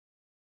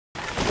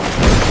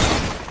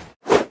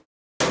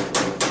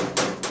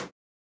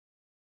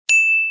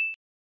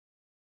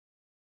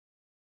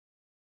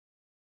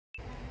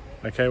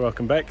Okay,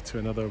 welcome back to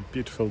another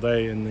beautiful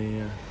day in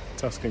the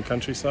Tuscan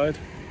countryside.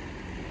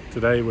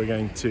 Today we're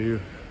going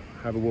to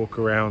have a walk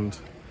around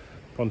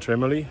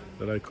Pontremoli,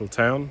 the local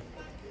town.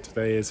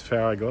 Today is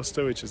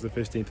Ferragosto, which is the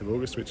 15th of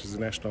August, which is a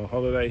national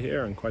holiday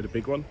here and quite a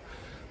big one.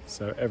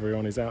 So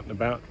everyone is out and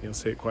about, you'll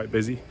see it quite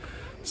busy.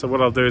 So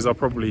what I'll do is I'll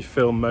probably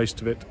film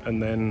most of it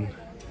and then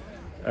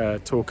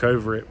talk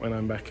over it when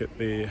I'm back at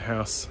the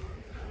house,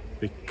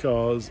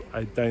 because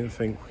I don't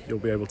think you'll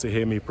be able to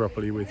hear me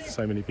properly with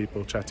so many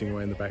people chatting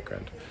away in the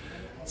background.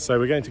 So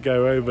we're going to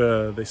go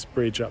over this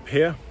bridge up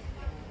here,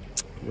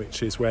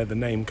 which is where the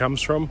name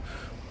comes from.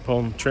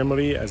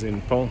 Pontremoli, as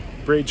in pont,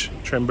 bridge,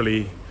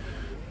 trembling.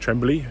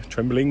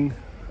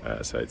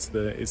 So it's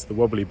the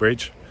wobbly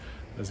bridge.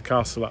 There's a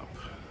castle up.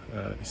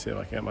 Let me see if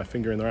I can get my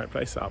finger in the right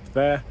place, up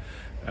there.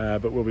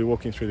 But we'll be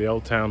walking through the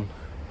old town,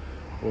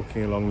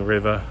 walking along the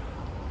river,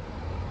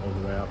 all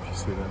the way up. You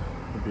see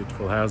the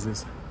beautiful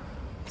houses.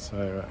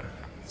 So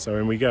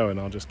in we go, and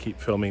I'll just keep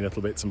filming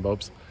little bits and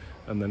bobs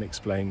and then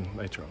explain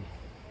later on.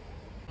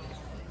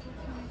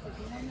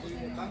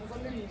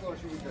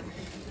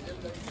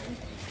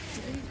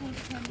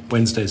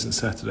 Wednesdays and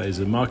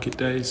Saturdays are market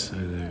days, so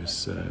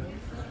there's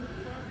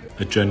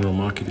a general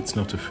market. It's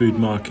not a food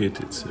market,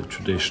 it's a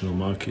traditional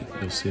market.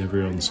 You'll see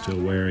everyone's still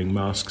wearing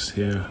masks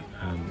here,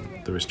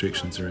 and the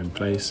restrictions are in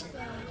place,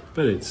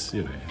 but it's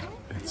a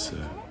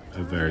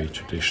very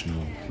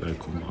traditional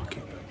local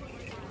market.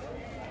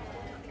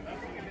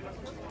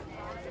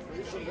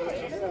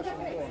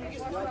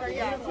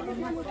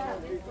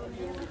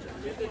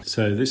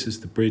 So this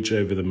is the bridge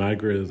over the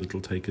Magra that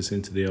will take us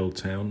into the old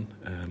town.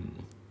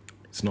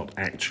 It's not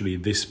actually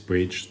this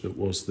bridge that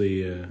was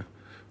the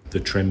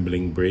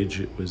trembling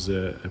bridge. It was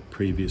a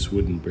previous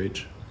wooden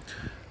bridge.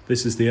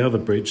 This is the other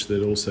bridge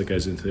that also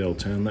goes into the old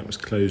town. That was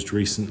closed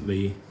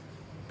recently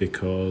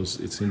because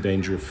it's in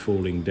danger of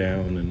falling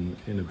down, and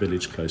in a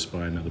village close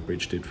by another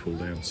bridge did fall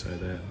down, so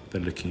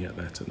they're looking at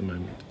that at the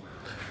moment.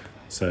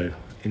 So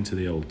into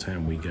the old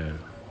town we go.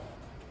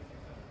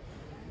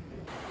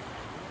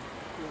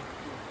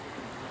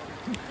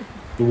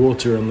 The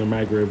water on the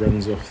Magra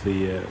runs off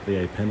the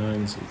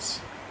Apennines. It's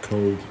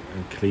cold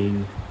and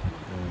clean,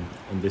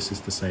 and this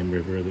is the same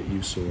river that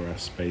you saw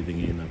us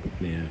bathing in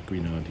up near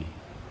Grinardi.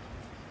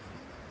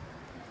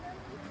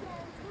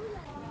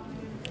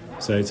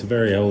 So it's a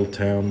very old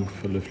town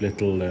full of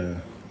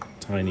little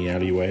tiny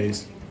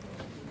alleyways.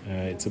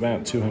 It's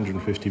about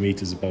 250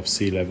 meters above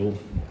sea level.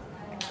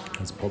 It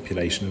has a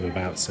population of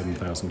about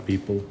 7,000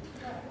 people.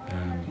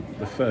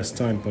 The first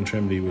time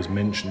Pontremoli was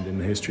mentioned in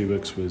the history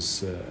books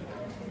was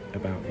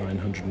about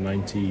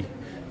 990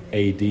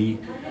 AD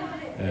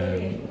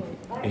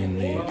in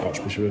the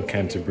Archbishop of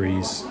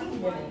Canterbury's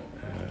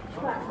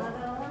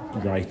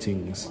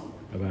writings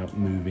about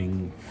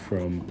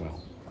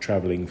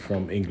travelling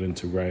from England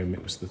to Rome.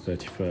 It was the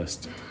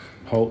 31st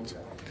halt,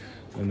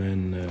 and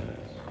then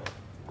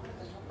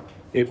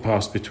it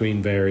passed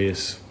between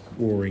various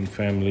warring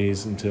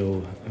families until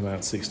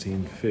about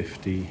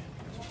 1650,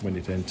 when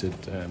it entered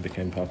and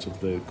became part of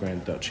the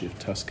Grand Duchy of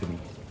Tuscany.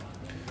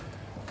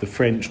 The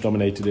French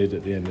dominated it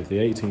at the end of the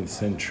 18th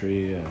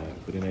century,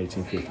 but in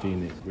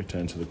 1815 it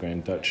returned to the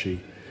Grand Duchy,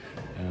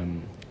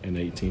 in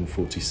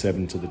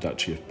 1847 to the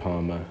Duchy of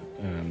Parma,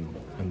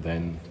 and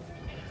then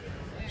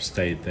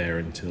stayed there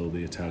until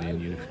the Italian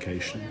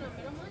unification.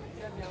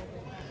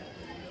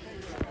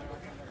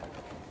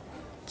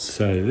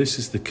 So this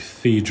is the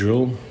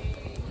cathedral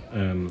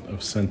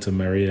of Santa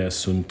Maria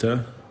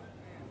Assunta.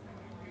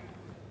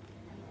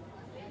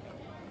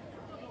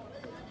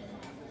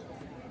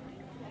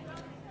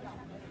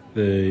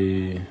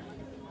 The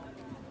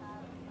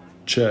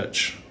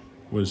church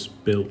was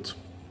built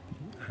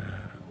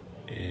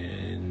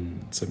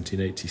in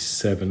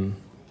 1787,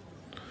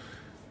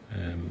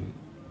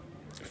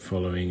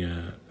 following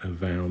a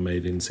vow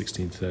made in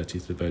 1630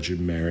 to the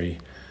Virgin Mary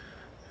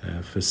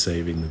for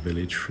saving the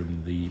village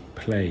from the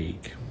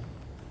plague.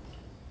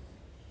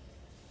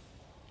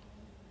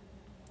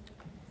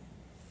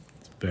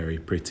 It's very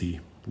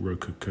pretty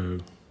Rococo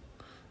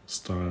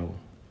style.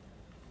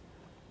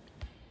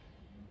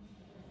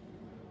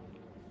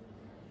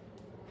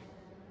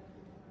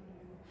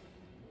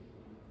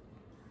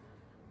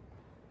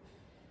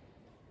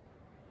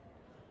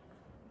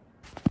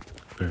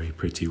 Very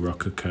pretty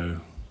Rococo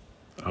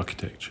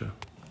architecture.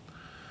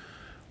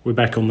 We're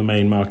back on the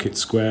main market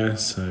square,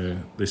 so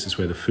this is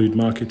where the food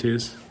market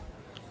is.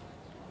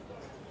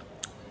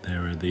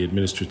 There are the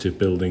administrative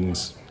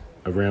buildings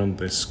around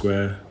this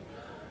square,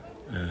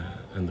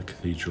 and the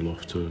cathedral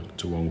off to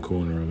one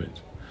corner of it.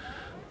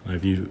 Now,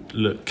 if you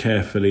look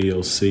carefully,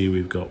 you'll see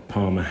we've got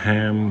Parma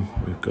ham,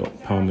 we've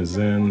got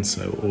Parmesan,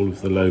 so all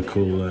of the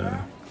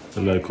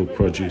local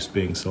produce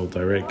being sold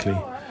directly.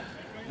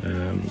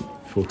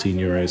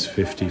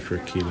 €14.50 for a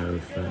kilo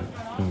of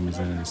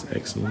Parmesan is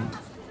excellent.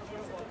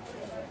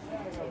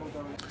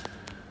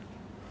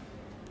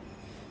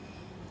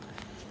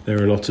 There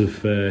are a lot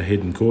of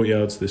hidden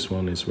courtyards. This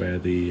one is where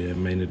the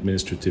main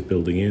administrative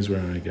building is,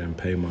 where I go and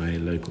pay my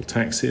local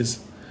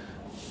taxes.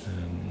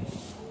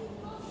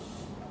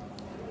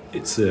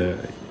 It's a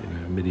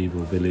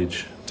medieval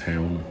village,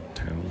 town.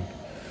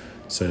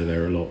 So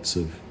there are lots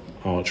of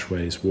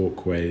archways,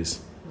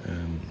 walkways.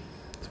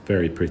 It's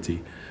very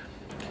pretty.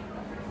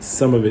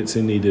 Some of it's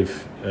in need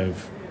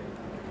of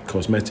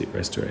cosmetic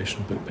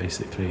restoration, but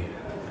basically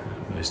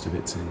most of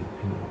it's in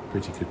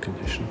pretty good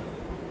condition.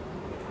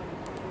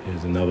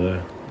 Here's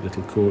another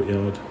little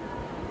courtyard.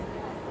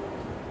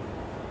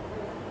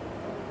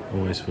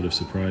 Always full of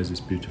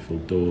surprises, beautiful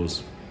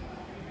doors.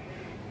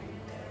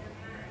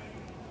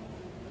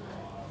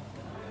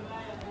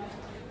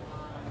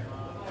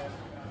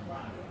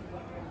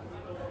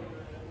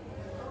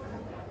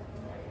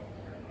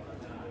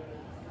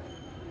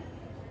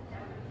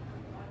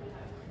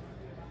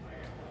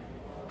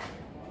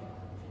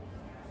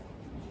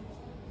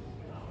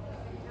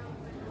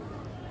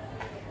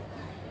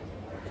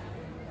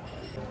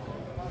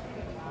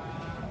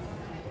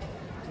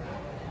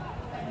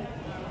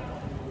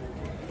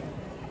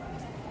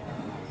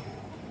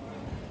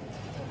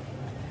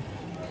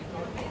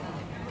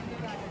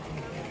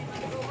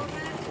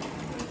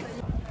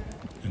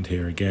 And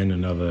here again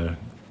another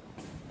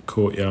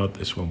courtyard,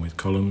 this one with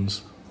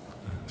columns,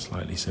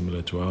 slightly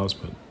similar to ours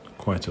but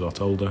quite a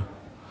lot older.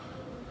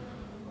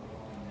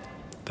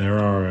 There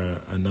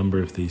are a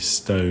number of these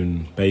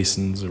stone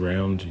basins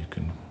around. You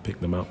can pick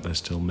them up, they're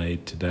still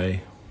made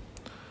today.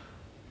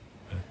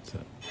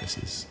 But this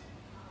is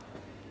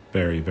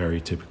very, very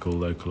typical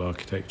local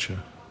architecture.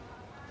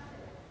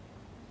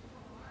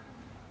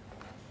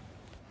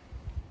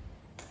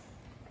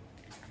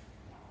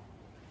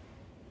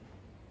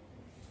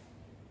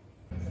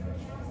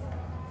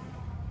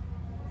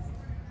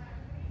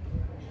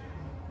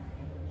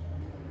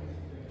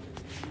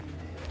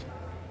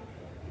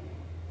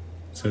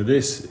 So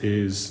this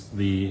is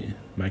the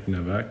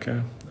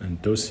Magnavaca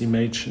and Dossi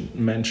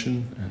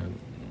mansion.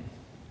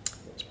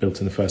 It's built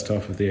in the first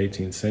half of the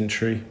 18th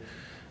century.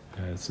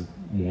 It's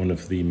one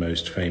of the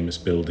most famous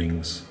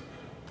buildings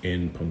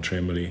in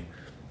Pontremoli.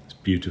 It's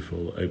a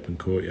beautiful open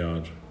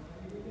courtyard.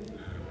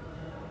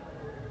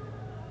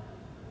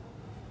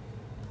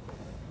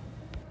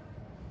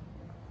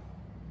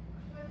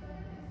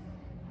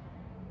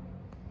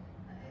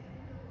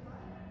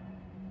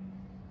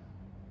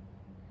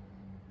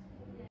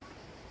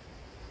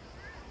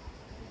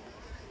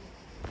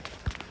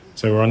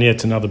 So we're on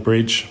yet another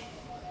bridge,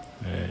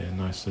 a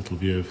nice little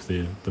view of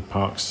the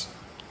parks.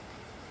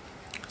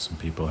 Some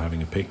people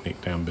having a picnic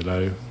down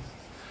below.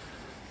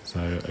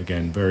 So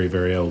again, very,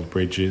 very old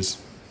bridges.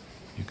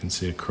 You can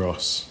see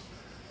across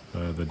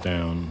further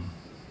down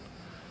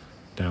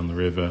the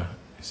river.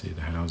 You see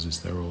the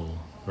houses, they're all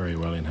very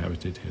well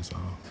inhabited. Here's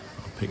our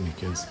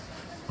picnickers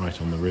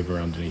right on the river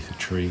underneath a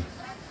tree.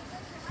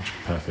 Such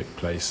a perfect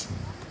place. And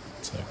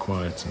it's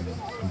quiet and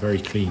very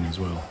clean as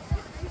well.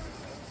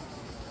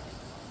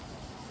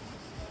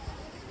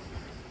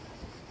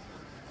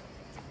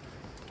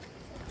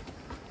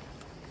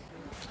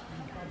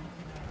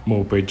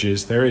 More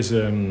bridges. There is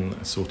a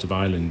sort of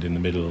island in the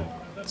middle,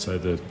 so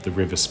the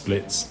river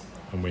splits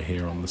and we're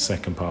here on the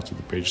second part of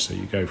the bridge. So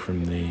you go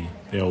from the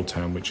old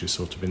town, which is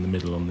sort of in the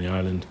middle on the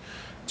island,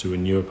 to a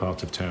newer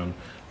part of town,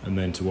 and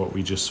then to what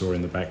we just saw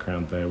in the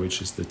background there, which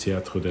is the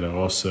Teatro della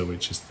Rossa,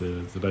 which is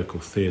the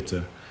local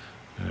theatre,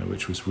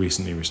 which was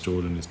recently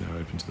restored and is now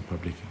open to the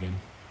public again.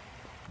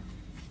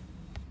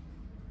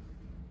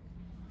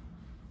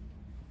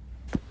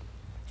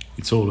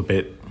 It's all a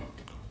bit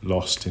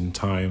lost in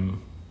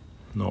time.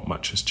 Not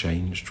much has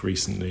changed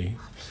recently.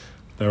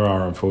 There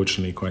are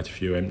unfortunately quite a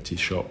few empty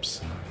shops.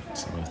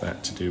 Some of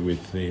that to do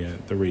with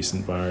the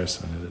recent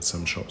virus. I know that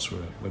some shops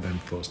were then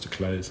forced to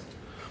close.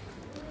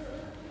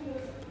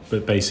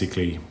 But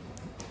basically,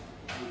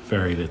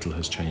 very little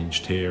has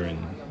changed here,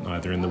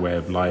 neither in the way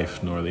of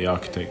life, nor the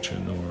architecture,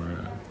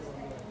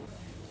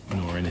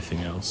 nor anything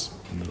else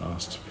in the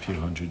last few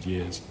hundred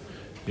years.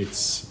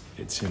 It's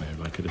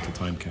like a little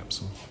time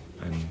capsule,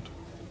 and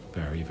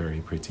very,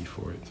 very pretty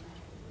for it.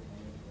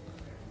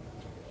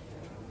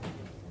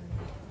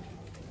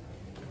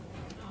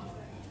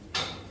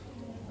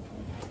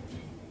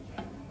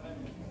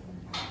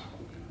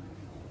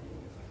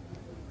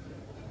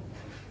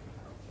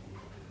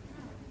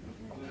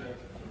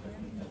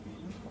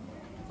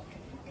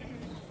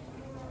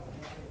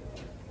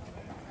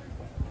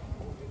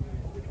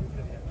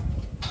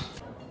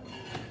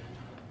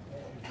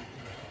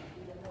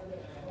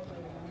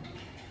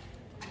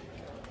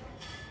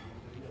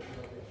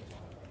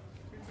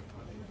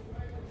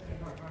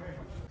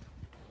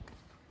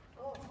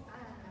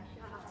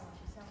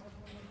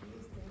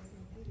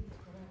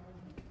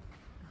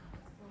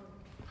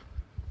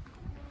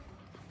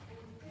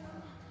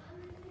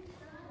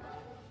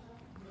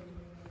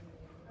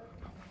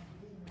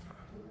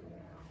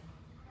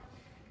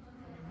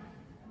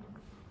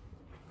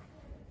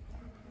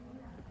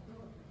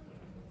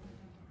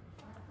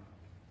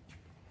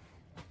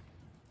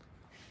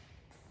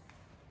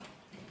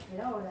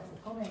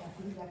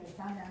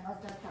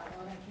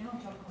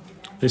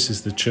 This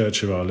is the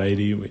Church of Our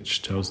Lady,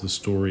 which tells the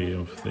story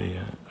of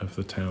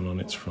the town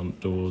on its front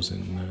doors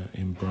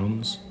in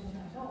bronze.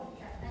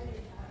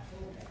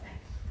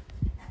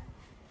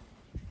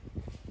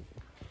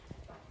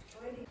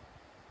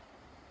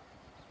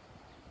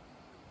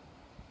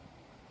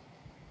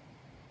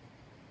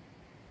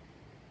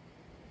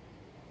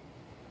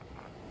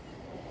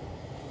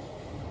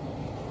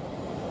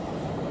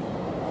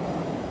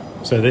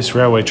 So this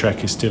railway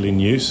track is still in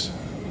use.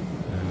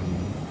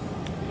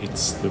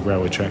 It's the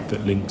railway track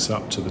that links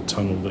up to the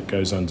tunnel that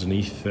goes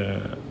underneath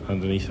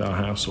our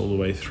house all the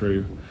way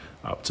through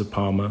up to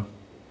Parma.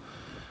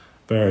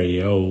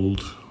 Very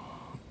old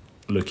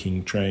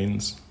looking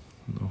trains,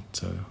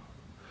 not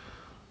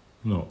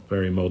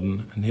very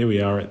modern. And here we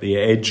are at the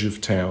edge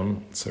of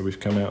town. So we've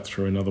come out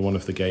through another one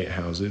of the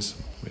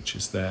gatehouses, which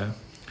is there.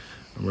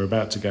 And we're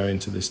about to go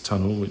into this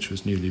tunnel, which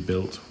was newly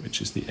built, which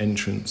is the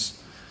entrance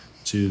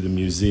to the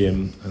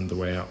museum and the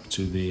way up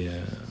to the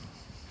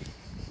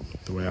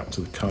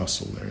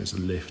castle. There is a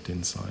lift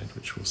inside,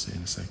 which we'll see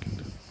in a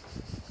second.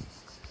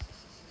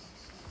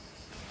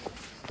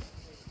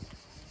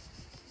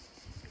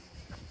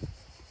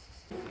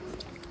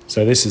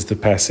 So this is the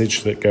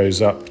passage that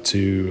goes up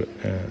to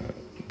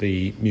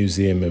the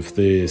Museum of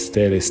the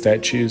Stele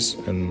Statues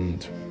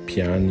and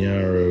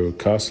Piagnaro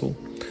Castle.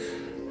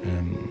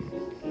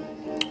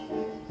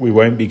 We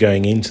won't be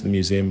going into the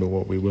museum, but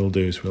what we will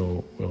do is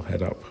we'll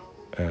head up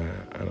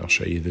and I'll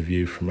show you the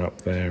view from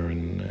up there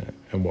and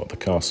what the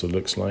castle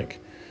looks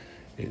like.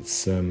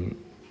 It's a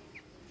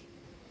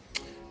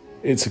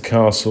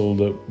castle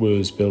that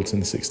was built in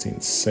the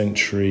 16th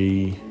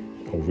century,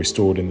 or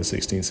restored in the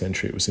 16th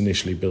century. It was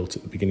initially built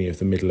at the beginning of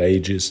the Middle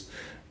Ages,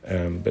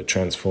 but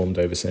transformed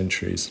over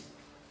centuries.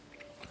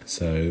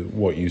 So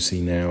what you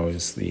see now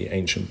is the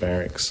ancient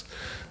barracks,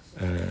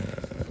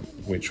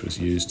 which was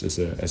used as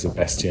a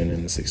bastion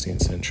in the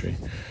 16th century,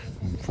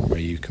 from where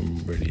you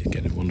can really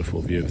get a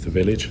wonderful view of the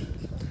village.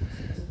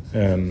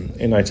 In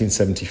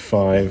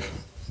 1975,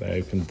 they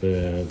opened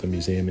the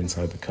museum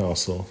inside the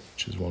castle,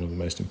 which is one of the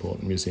most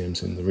important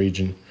museums in the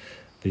region.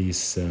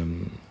 These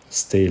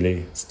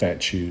stele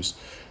statues,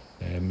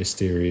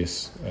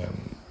 mysterious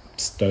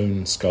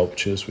stone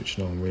sculptures, which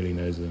no one really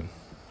knows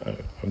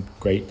a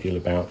great deal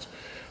about,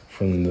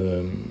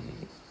 from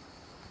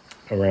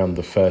around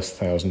the first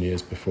 1,000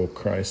 years before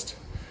Christ,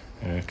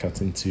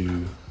 cut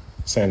into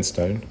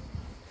sandstone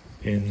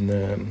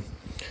in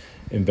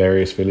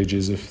various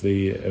villages of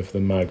the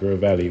Magra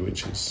Valley,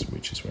 which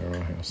is where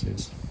our house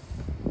is.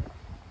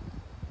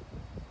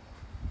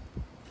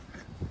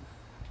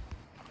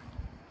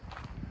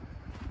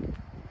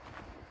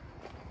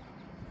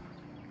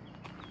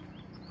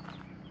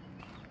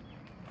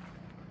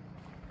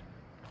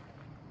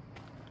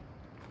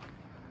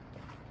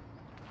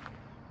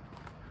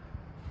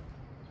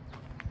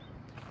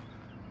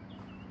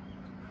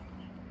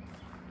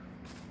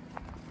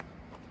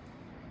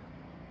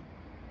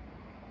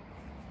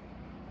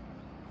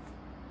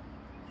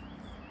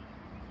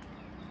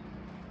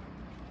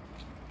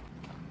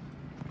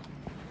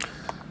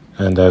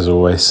 And as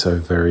always, so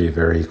very,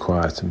 very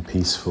quiet and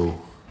peaceful.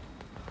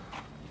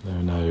 There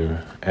are no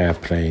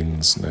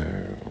airplanes,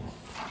 no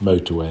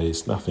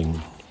motorways,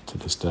 nothing to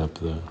disturb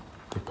the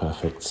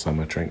perfect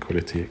summer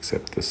tranquility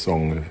except the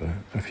song of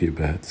a few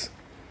birds.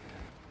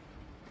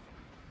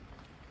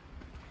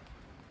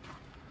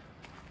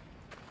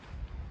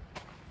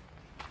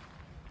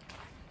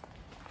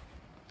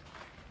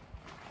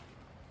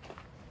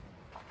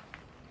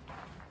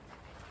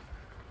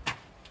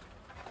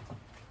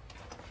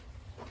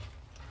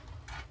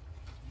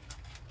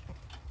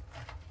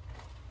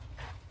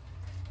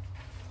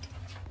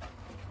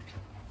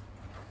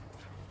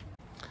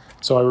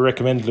 So I would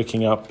recommend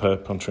looking up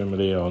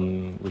Pontremoli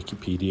on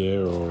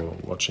Wikipedia or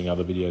watching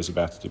other videos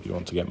about it if you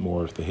want to get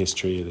more of the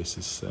history. This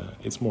is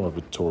it's more of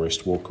a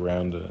tourist walk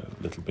around, a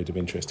little bit of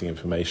interesting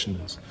information,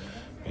 as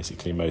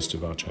basically most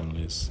of our channel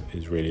is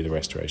really the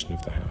restoration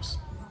of the house.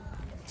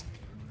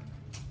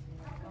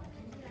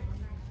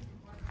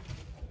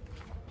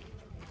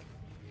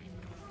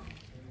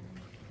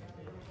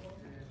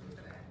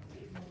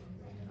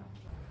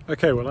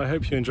 Okay, well I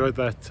hope you enjoyed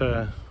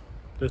that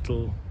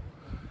little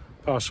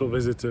partial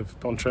visit of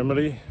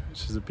Pontremoli,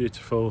 which is a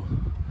beautiful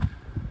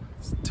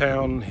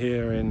town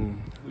here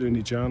in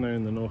Lunigiana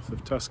in the north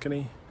of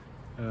Tuscany.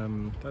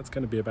 That's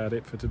going to be about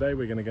it for today.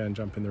 We're going to go and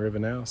jump in the river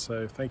now.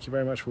 So thank you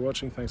very much for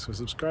watching. Thanks for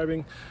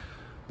subscribing.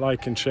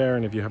 Like and share,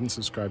 and if you haven't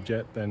subscribed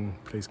yet, then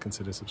please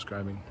consider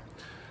subscribing.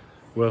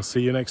 We'll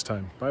see you next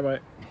time. Bye bye.